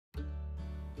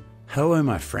Hello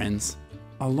my friends.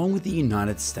 Along with the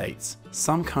United States,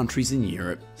 some countries in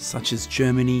Europe such as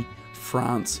Germany,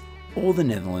 France or the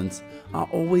Netherlands are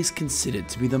always considered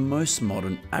to be the most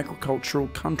modern agricultural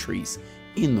countries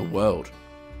in the world.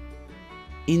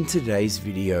 In today's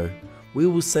video, we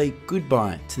will say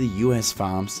goodbye to the US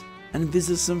farms and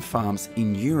visit some farms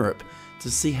in Europe to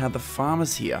see how the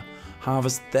farmers here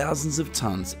harvest thousands of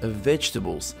tons of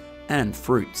vegetables and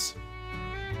fruits.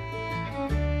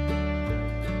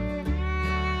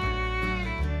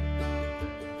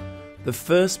 The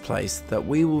first place that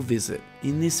we will visit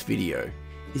in this video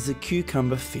is a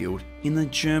cucumber field in the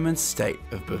German state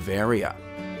of Bavaria.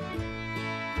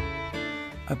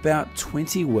 About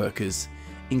 20 workers,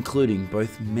 including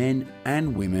both men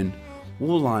and women,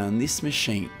 will lie on this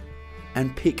machine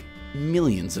and pick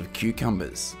millions of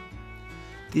cucumbers.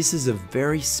 This is a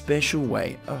very special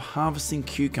way of harvesting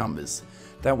cucumbers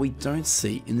that we don't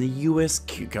see in the US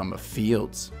cucumber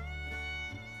fields.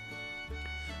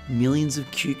 Millions of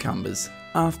cucumbers,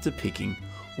 after picking,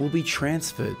 will be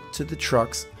transferred to the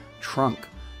truck's trunk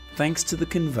thanks to the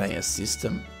conveyor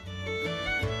system.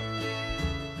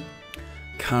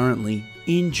 Currently,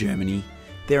 in Germany,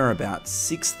 there are about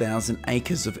 6,000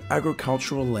 acres of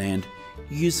agricultural land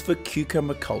used for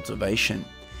cucumber cultivation,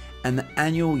 and the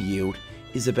annual yield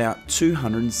is about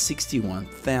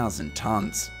 261,000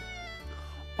 tons,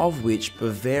 of which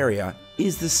Bavaria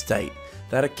is the state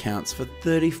that accounts for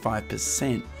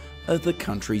 35% of the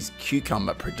country's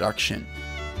cucumber production.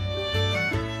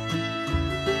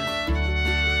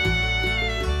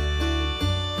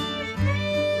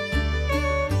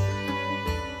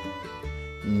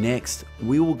 Next,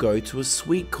 we will go to a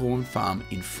sweet corn farm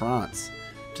in France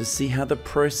to see how the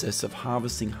process of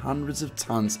harvesting hundreds of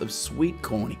tons of sweet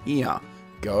corn here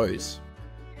goes.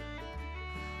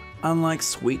 Unlike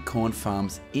sweet corn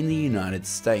farms in the United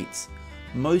States,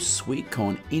 most sweet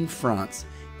corn in France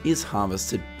is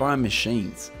harvested by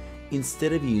machines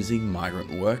instead of using migrant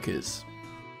workers.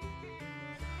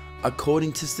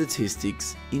 According to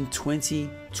statistics, in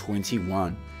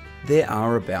 2021, there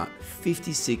are about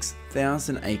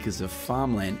 56,000 acres of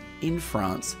farmland in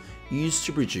France used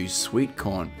to produce sweet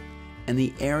corn, and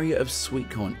the area of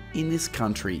sweet corn in this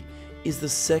country is the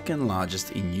second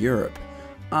largest in Europe,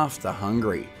 after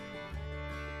Hungary.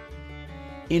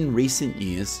 In recent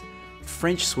years,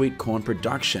 French sweet corn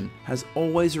production has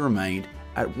always remained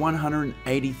at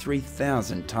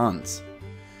 183,000 tons,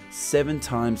 7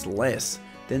 times less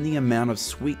than the amount of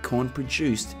sweet corn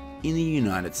produced in the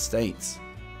United States.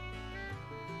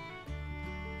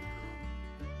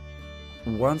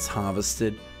 Once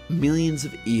harvested, millions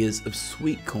of ears of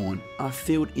sweet corn are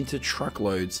filled into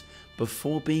truckloads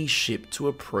before being shipped to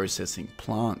a processing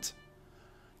plant.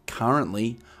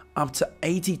 Currently, up to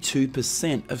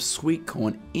 82% of sweet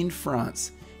corn in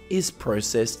France is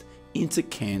processed into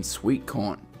canned sweet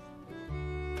corn.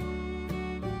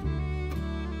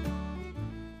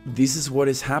 This is what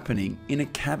is happening in a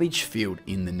cabbage field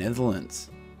in the Netherlands.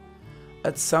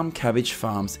 At some cabbage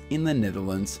farms in the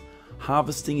Netherlands,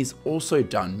 harvesting is also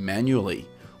done manually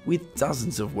with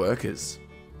dozens of workers.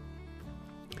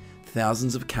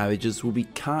 Thousands of cabbages will be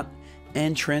cut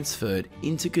and transferred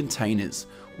into containers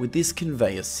with this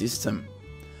conveyor system.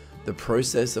 The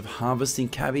process of harvesting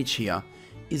cabbage here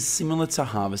is similar to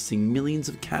harvesting millions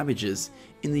of cabbages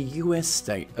in the US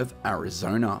state of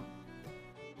Arizona.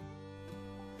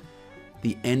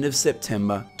 The end of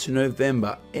September to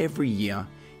November every year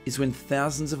is when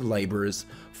thousands of labourers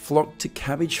flock to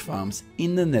cabbage farms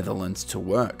in the Netherlands to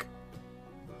work.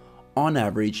 On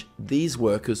average, these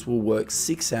workers will work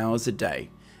 6 hours a day,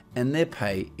 and their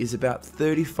pay is about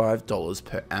 $35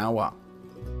 per hour.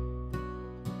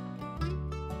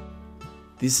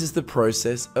 This is the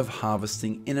process of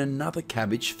harvesting in another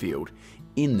cabbage field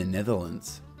in the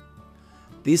Netherlands.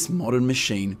 This modern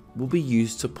machine will be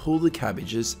used to pull the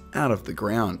cabbages out of the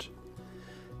ground.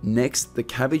 Next, the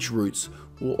cabbage roots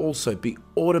will also be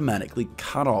automatically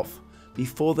cut off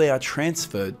before they are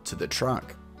transferred to the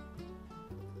truck.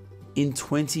 In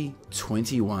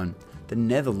 2021, the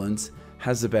Netherlands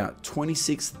has about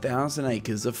 26,000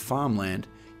 acres of farmland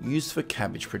used for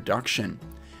cabbage production,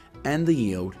 and the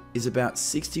yield is about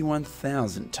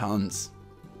 61,000 tons.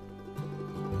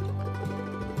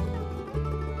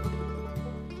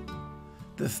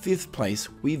 The fifth place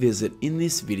we visit in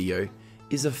this video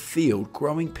is a field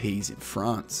growing peas in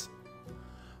France.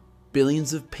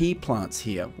 Billions of pea plants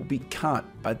here will be cut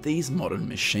by these modern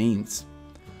machines.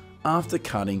 After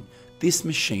cutting, this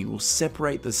machine will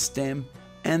separate the stem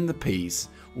and the peas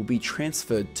will be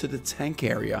transferred to the tank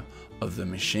area of the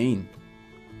machine.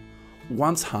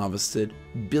 Once harvested,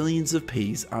 billions of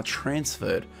peas are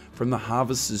transferred from the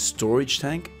harvester's storage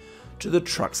tank to the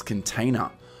truck's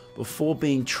container before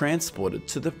being transported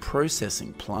to the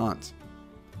processing plant.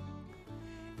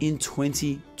 In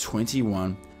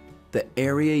 2021, the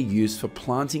area used for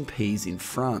planting peas in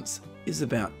France is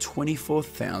about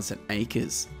 24,000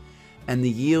 acres, and the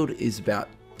yield is about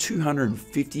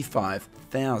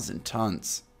 255,000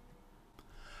 tons.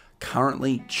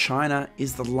 Currently, China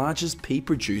is the largest pea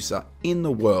producer in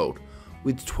the world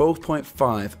with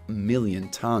 12.5 million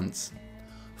tons,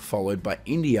 followed by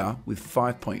India with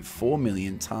 5.4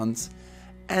 million tons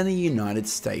and the United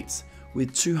States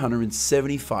with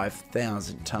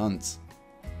 275,000 tons.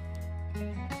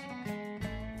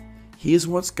 Here's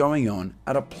what's going on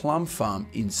at a plum farm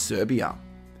in Serbia.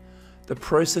 The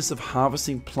process of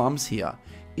harvesting plums here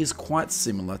is quite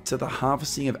similar to the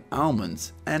harvesting of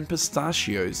almonds and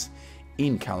pistachios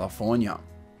in California.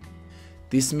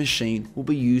 This machine will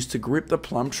be used to grip the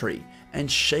plum tree and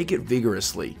shake it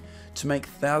vigorously to make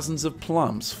thousands of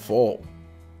plums fall.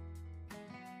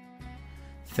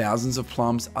 Thousands of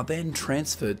plums are then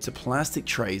transferred to plastic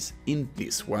trays in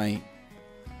this way.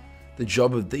 The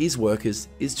job of these workers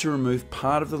is to remove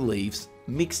part of the leaves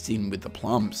mixed in with the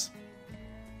plums.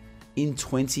 In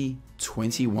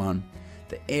 2021,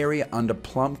 the area under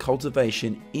plum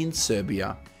cultivation in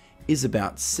Serbia is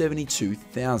about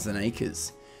 72,000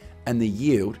 acres, and the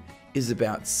yield is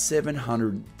about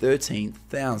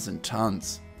 713,000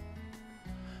 tons.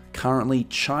 Currently,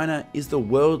 China is the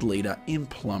world leader in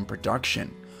plum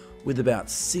production, with about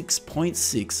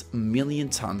 6.6 million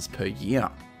tons per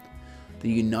year. The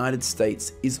United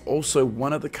States is also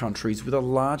one of the countries with a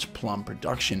large plum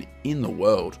production in the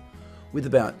world, with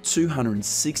about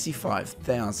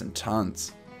 265,000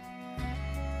 tons.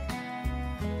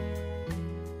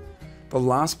 The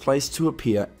last place to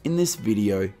appear in this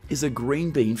video is a green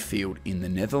bean field in the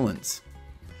Netherlands.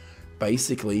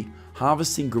 Basically,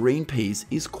 harvesting green peas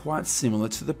is quite similar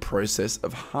to the process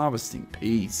of harvesting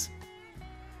peas.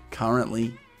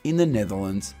 Currently, in the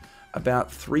Netherlands,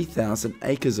 about 3,000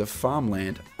 acres of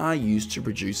farmland are used to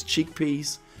produce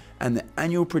chickpeas, and the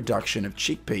annual production of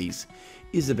chickpeas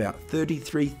is about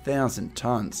 33,000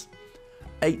 tons,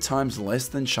 8 times less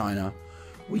than China,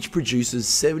 which produces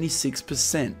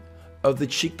 76% of the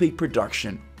chickpea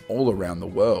production all around the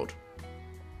world.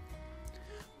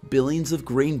 Billions of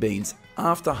green beans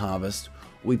after harvest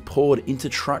will be poured into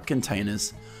truck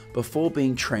containers before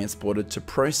being transported to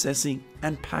processing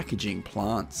and packaging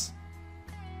plants.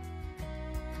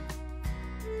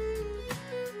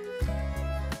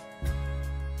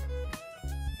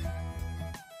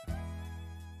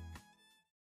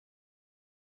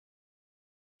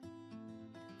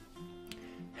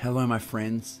 Hello my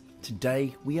friends,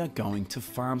 today we are going to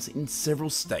farms in several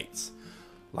states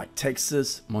like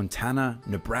Texas, Montana,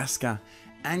 Nebraska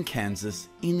and Kansas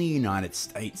in the United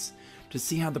States to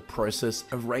see how the process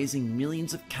of raising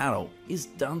millions of cattle is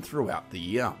done throughout the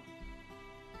year.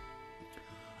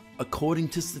 According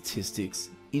to statistics,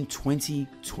 in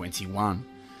 2021,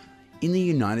 in the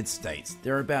United States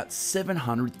there are about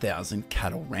 700,000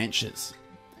 cattle ranches,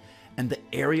 and the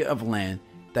area of land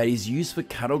that is used for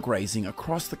cattle grazing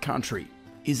across the country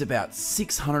is about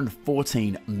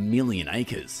 614 million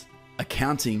acres,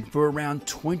 accounting for around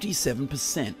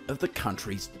 27% of the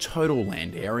country's total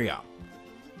land area.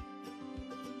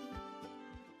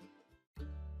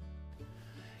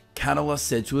 Cattle are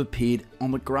said to have appeared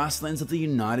on the grasslands of the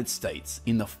United States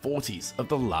in the 40s of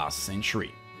the last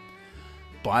century.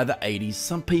 By the 80s,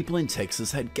 some people in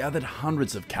Texas had gathered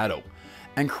hundreds of cattle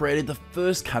and created the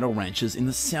first cattle ranches in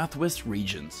the southwest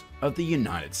regions of the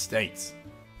United States.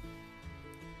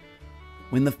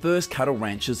 When the first cattle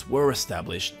ranches were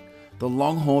established, the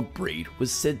Longhorn breed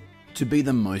was said to be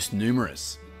the most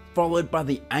numerous, followed by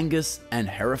the Angus and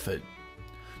Hereford.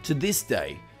 To this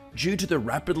day, due to the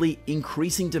rapidly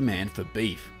increasing demand for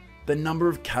beef, the number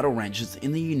of cattle ranches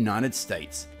in the United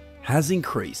States has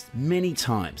increased many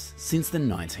times since the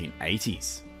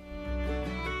 1980s.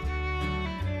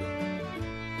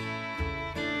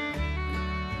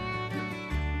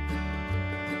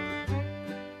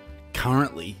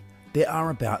 Currently, there are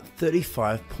about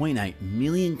 35.8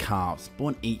 million calves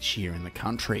born each year in the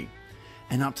country,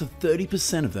 and up to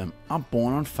 30% of them are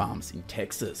born on farms in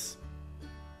Texas.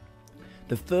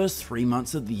 The first 3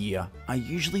 months of the year are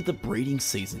usually the breeding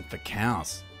season for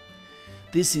cows.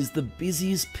 This is the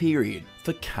busiest period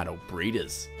for cattle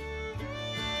breeders.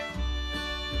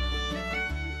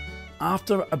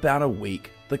 After about a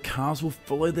week, the calves will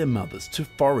follow their mothers to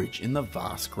forage in the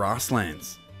vast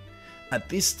grasslands. At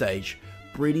this stage,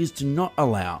 breeders do not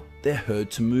allow their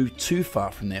herd to move too far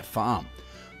from their farm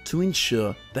to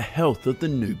ensure the health of the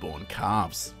newborn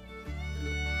calves.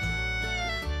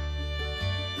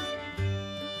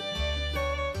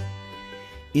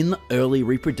 In the early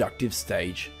reproductive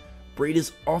stage,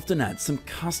 breeders often add some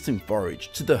custom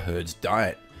forage to the herd's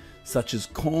diet, such as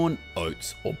corn,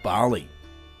 oats, or barley.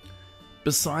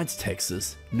 Besides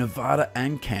Texas, Nevada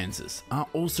and Kansas are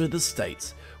also the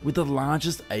states with the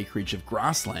largest acreage of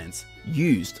grasslands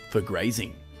used for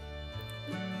grazing.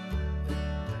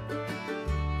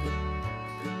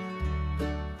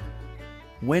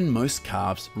 When most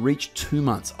calves reach 2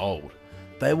 months old,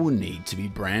 they will need to be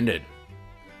branded.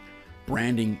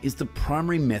 Branding is the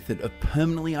primary method of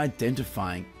permanently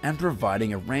identifying and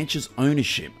providing a rancher's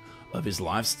ownership of his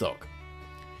livestock.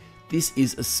 This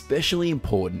is especially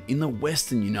important in the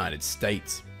western United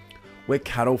States, where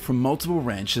cattle from multiple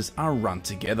ranches are run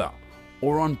together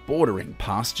or on bordering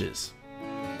pastures.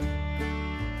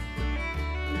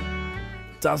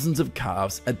 Dozens of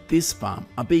calves at this farm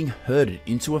are being herded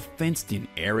into a fenced-in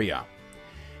area.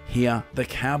 Here, the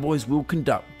cowboys will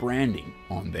conduct branding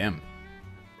on them.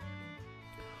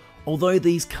 Although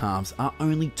these calves are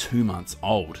only 2 months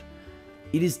old,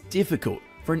 it is difficult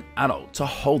for an adult to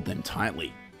hold them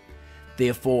tightly.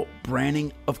 Therefore,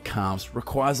 branding of calves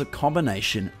requires a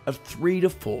combination of 3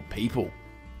 to 4 people.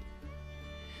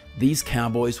 These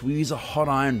cowboys will use a hot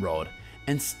iron rod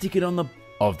and stick it on the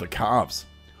of the calves,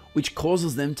 which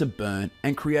causes them to burn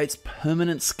and creates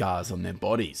permanent scars on their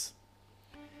bodies.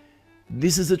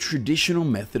 This is a traditional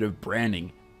method of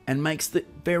branding and makes it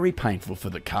very painful for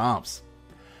the calves.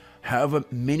 However,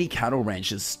 many cattle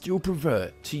ranchers still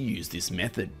prefer to use this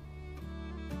method.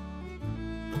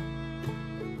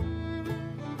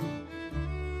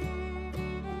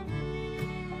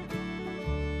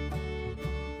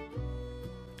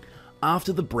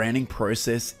 After the branding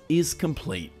process is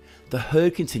complete, the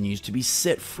herd continues to be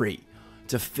set free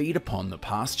to feed upon the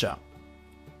pasture.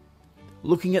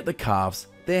 Looking at the calves,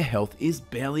 their health is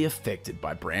barely affected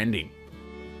by branding.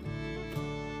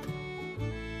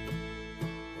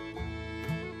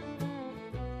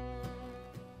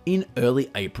 In early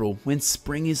April, when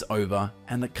spring is over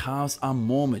and the calves are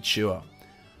more mature,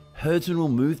 herdsmen will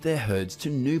move their herds to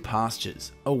new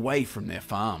pastures away from their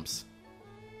farms.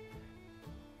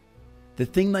 The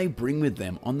thing they bring with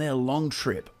them on their long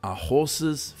trip are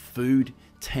horses, food,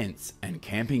 tents, and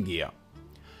camping gear.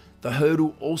 The herd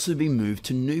will also be moved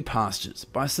to new pastures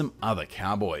by some other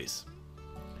cowboys.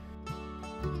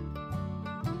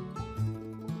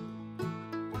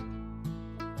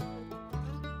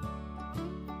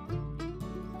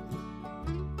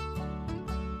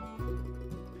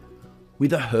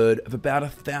 With a herd of about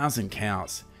 1,000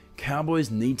 cows,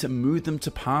 cowboys need to move them to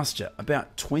pasture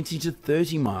about 20 to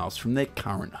 30 miles from their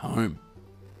current home.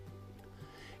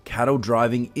 Cattle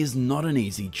driving is not an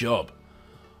easy job.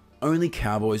 Only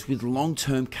cowboys with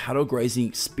long-term cattle grazing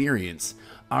experience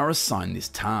are assigned this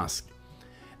task,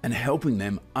 and helping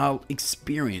them are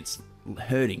experienced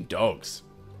herding dogs.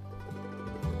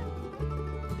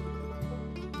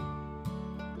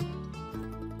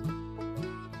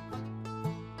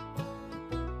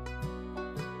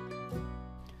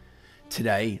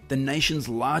 Today, the nation's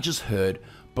largest herd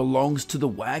belongs to the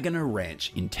Waggoner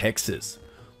Ranch in Texas,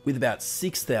 with about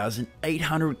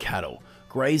 6,800 cattle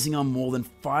grazing on more than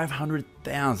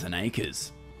 500,000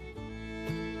 acres.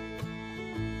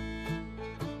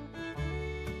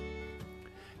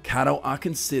 Cattle are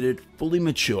considered fully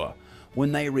mature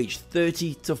when they reach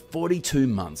 30 to 42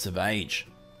 months of age.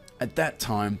 At that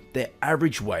time, their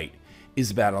average weight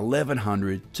is about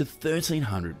 1,100 to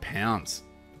 1,300 pounds.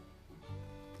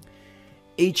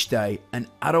 Each day, an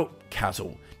adult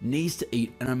cattle needs to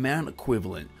eat an amount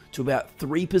equivalent to about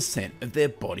 3% of their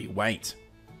body weight.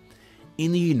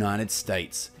 In the United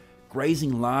States,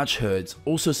 grazing large herds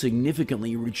also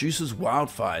significantly reduces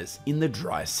wildfires in the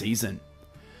dry season.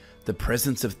 The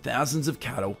presence of thousands of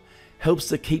cattle helps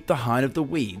to keep the height of the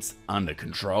weeds under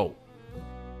control.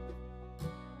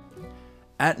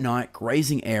 At night,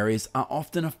 grazing areas are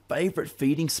often a favorite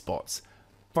feeding spots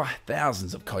for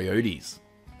thousands of coyotes.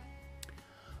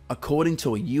 According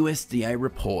to a USDA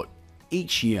report,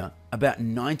 each year about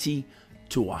 90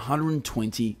 to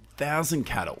 120,000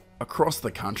 cattle across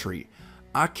the country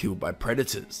are killed by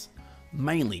predators,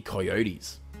 mainly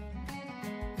coyotes.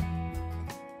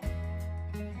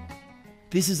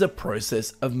 This is a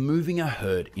process of moving a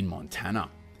herd in Montana.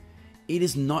 It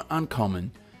is not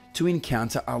uncommon to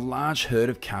encounter a large herd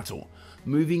of cattle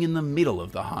moving in the middle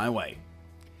of the highway.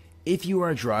 If you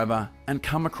are a driver and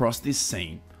come across this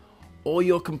scene, all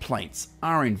your complaints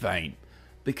are in vain,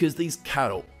 because these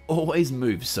cattle always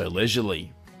move so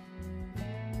leisurely.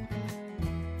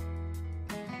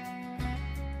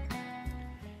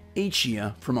 Each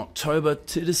year, from October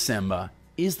to December,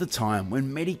 is the time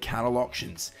when many cattle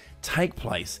auctions take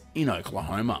place in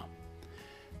Oklahoma.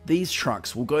 These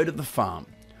trucks will go to the farm,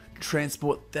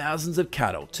 transport thousands of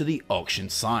cattle to the auction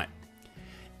site.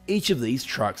 Each of these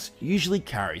trucks usually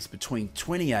carries between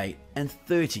 28 and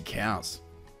 30 cows.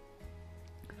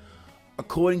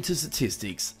 According to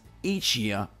statistics, each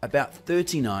year about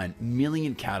 39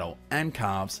 million cattle and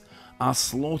calves are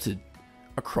slaughtered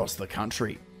across the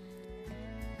country.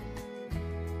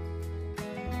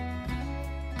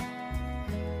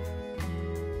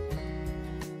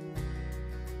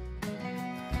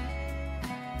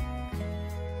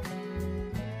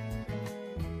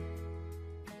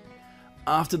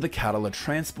 After the cattle are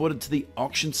transported to the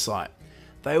auction site,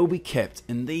 they will be kept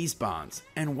in these barns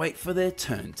and wait for their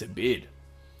turn to bid.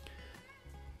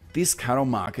 This cattle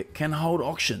market can hold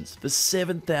auctions for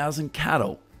 7,000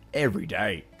 cattle every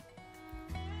day.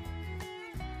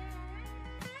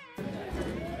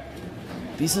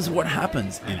 This is what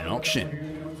happens in an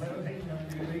auction.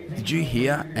 Did you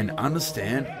hear and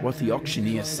understand what the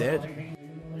auctioneer said?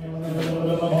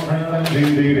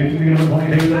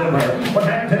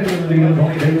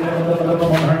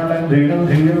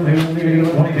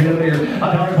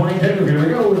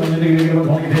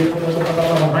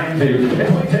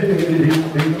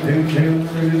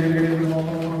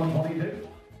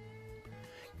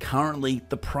 Currently,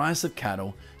 the price of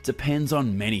cattle depends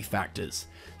on many factors,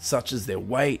 such as their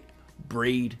weight,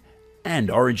 breed, and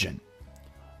origin.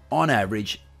 On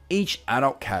average, each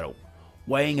adult cattle,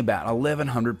 weighing about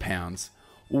 1,100 pounds,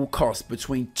 will cost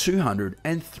between $200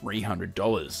 and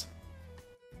 $300.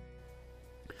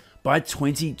 By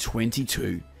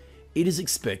 2022, it is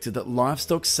expected that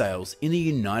livestock sales in the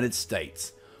United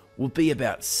States will be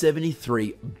about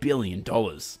 $73 billion,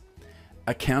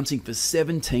 accounting for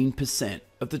 17%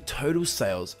 of the total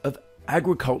sales of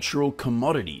agricultural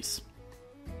commodities.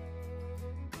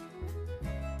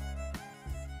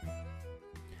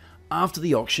 After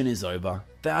the auction is over,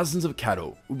 thousands of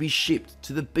cattle will be shipped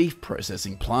to the beef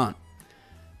processing plant.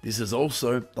 This is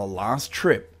also the last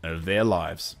trip of their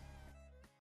lives.